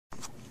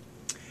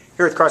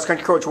Here with cross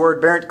country coach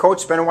Berndt. Coach,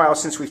 it's been a while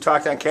since we've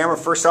talked on camera.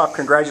 First off,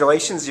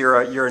 congratulations.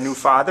 You're a new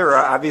father.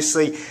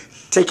 Obviously,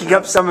 taking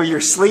up some of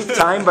your sleep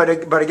time, but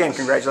again,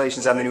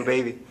 congratulations on the new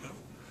baby.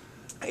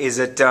 Is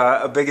it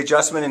a big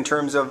adjustment in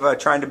terms of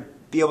trying to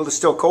be able to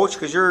still coach,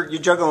 because you're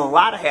juggling a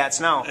lot of hats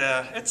now?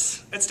 Yeah,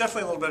 it's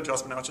definitely a little bit of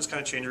adjustment now. It's just kind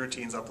of changing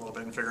routines up a little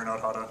bit and figuring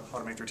out how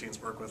to make the routines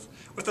work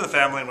within the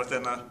family and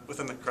within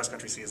the cross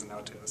country season now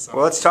too. So.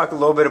 Well, let's talk a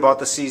little bit about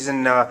the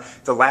season.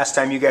 The last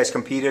time you guys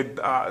competed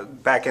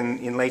back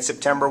in late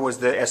September was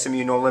the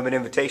SMU No Limit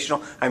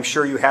Invitational. I'm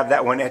sure you have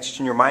that one etched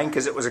in your mind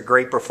because it was a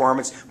great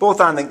performance, both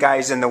on the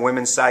guys and the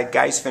women's side.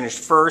 Guys finished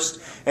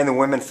first and the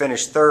women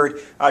finished third.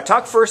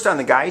 Talk first on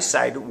the guys'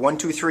 side. 1,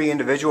 2, 3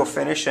 individual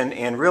finish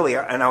and really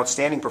an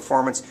outstanding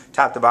performance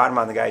top to bottom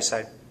on the guys'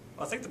 side.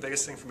 Well, I think the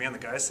biggest thing for me on the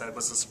guys' side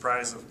was the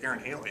surprise of Aaron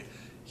Haley.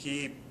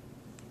 He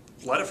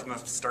led it from the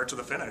start to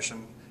the finish,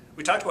 and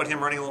we talked about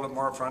him running a little bit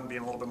more up front and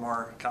being a little bit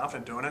more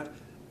confident doing it.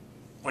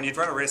 When you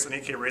run a race, an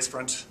 8K race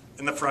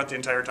in the front the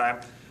entire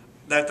time,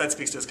 that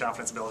speaks to his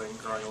confidence building and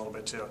growing a little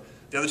bit too.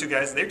 The other two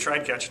guys, they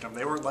tried catching him.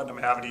 They weren't letting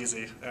him have it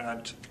easy,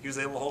 and he was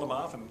able to hold him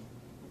off, and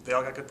they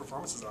all got good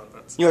performances out of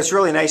it. So. You know, it's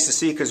really nice to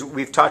see, because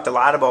we've talked a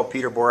lot about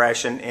Peter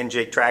Borash and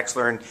Jake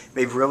Traxler, and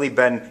they've really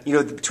been, you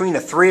know, between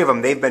the three of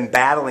them, they've been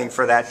battling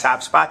for that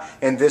top spot.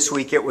 And this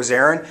week it was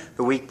Aaron.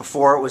 The week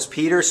before it was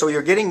Peter. So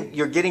you're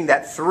getting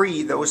that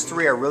three. Those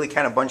three are really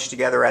kind of bunched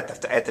together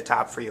at the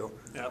top for you.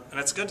 Yeah, and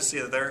it's good to see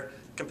that they're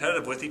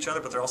competitive with each other,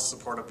 but they're also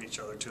supportive of each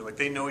other too. Like,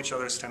 they know each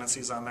other's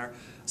tendencies on there.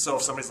 So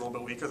if somebody's a little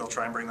bit weaker, they'll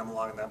try and bring them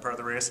along in that part of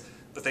the race.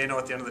 But they know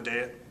at the end of the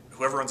day,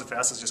 whoever runs the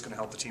fastest is just going to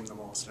help the team the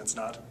most. And it's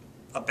not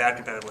a bad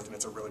competitive with them,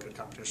 it's a really good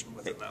competition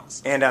within them.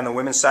 So. And on the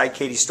women's side,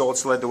 Katie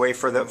Stoltz led the way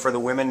for the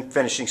women,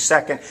 finishing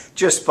second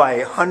just by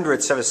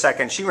hundredths of a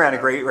second. She ran a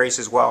great race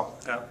as well.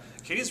 Yeah,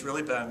 Katie's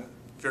really been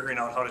figuring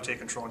out how to take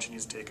control, and she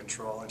needs to take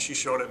control, and she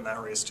showed it in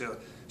that race too.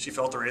 She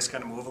felt the race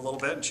kind of move a little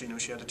bit, and she knew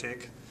she had to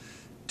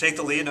take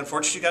the lead. And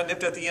unfortunately, she got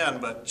nipped at the end,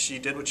 but she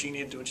did what she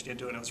needed to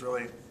do, and it was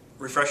really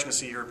refreshing to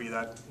see her be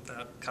that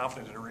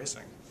confident in her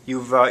racing.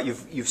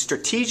 You've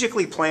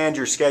strategically planned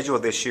your schedule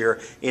this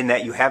year in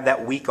that you have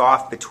that week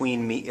off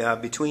between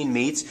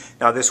meets.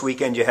 Now this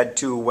weekend you head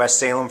to West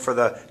Salem for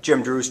the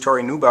Jim Drews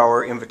Tori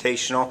Neubauer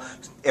Invitational.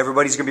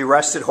 Everybody's going to be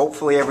rested.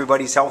 Hopefully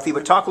everybody's healthy.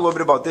 But talk a little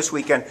bit about this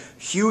weekend.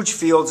 Huge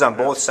fields on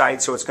both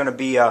sides, so it's going to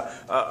be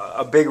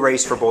a big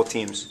race for both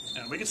teams.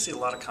 And we can see a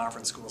lot of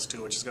conference schools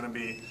too, which is going to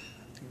be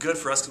good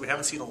for us because we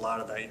haven't seen a lot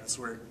of that yet.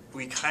 So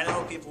we kind of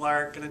know people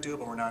are going to do it,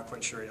 but we're not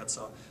quite sure yet.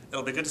 So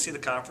it'll be good to see the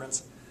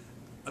conference.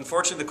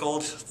 Unfortunately, the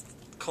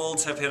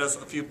colds have hit us, a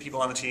few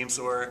people on the team,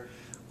 so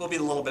we'll be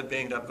a little bit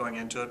banged up going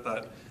into it,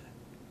 but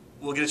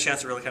we'll get a chance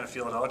to really kind of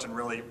feel it out and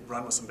really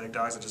run with some big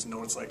dogs and just know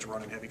what it's like to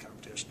run in heavy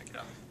competition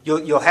again.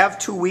 You'll have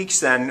 2 weeks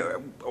then,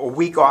 a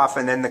week off,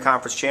 and then the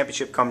conference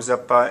championship comes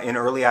up in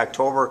early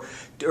October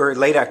or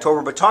late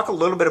October. But talk a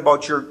little bit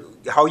about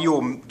how you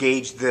will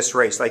gauge this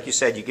race. Like you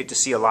said, you get to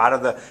see a lot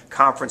of the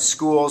conference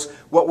schools.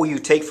 What will you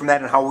take from that,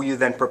 and how will you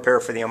then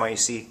prepare for the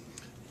MIC?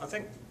 I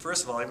think,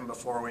 first of all, even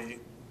before we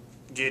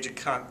gauge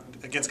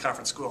against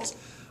conference schools,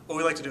 what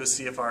we like to do is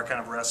see if our kind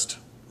of rest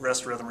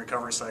rhythm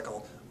recovery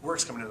cycle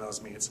works coming into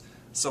those meets.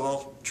 So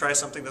we'll try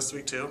something this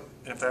week too,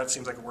 and if that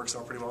seems like it works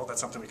out pretty well,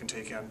 that's something we can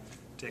take into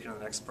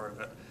the next part of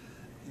it.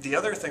 The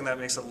other thing that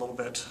makes it a little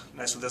bit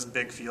nice with this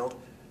big field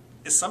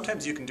is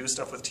sometimes you can do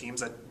stuff with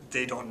teams that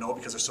they don't know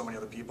because there's so many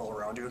other people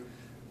around you,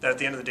 that at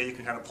the end of the day you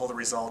can kind of pull the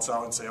results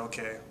out and say,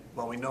 okay,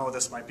 well, we know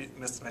this might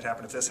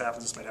happen if this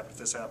happens, this might happen if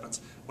this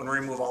happens. When we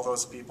remove all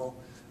those people,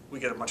 we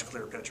get a much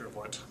clearer picture of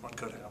what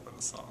could happen.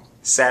 So.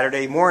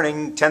 Saturday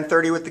morning,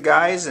 10:30 with the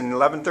guys and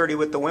 11:30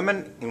 with the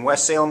women in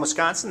West Salem,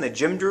 Wisconsin, the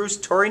Jim Drews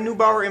Tori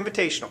Neubauer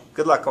Invitational.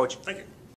 Good luck, Coach. Thank you.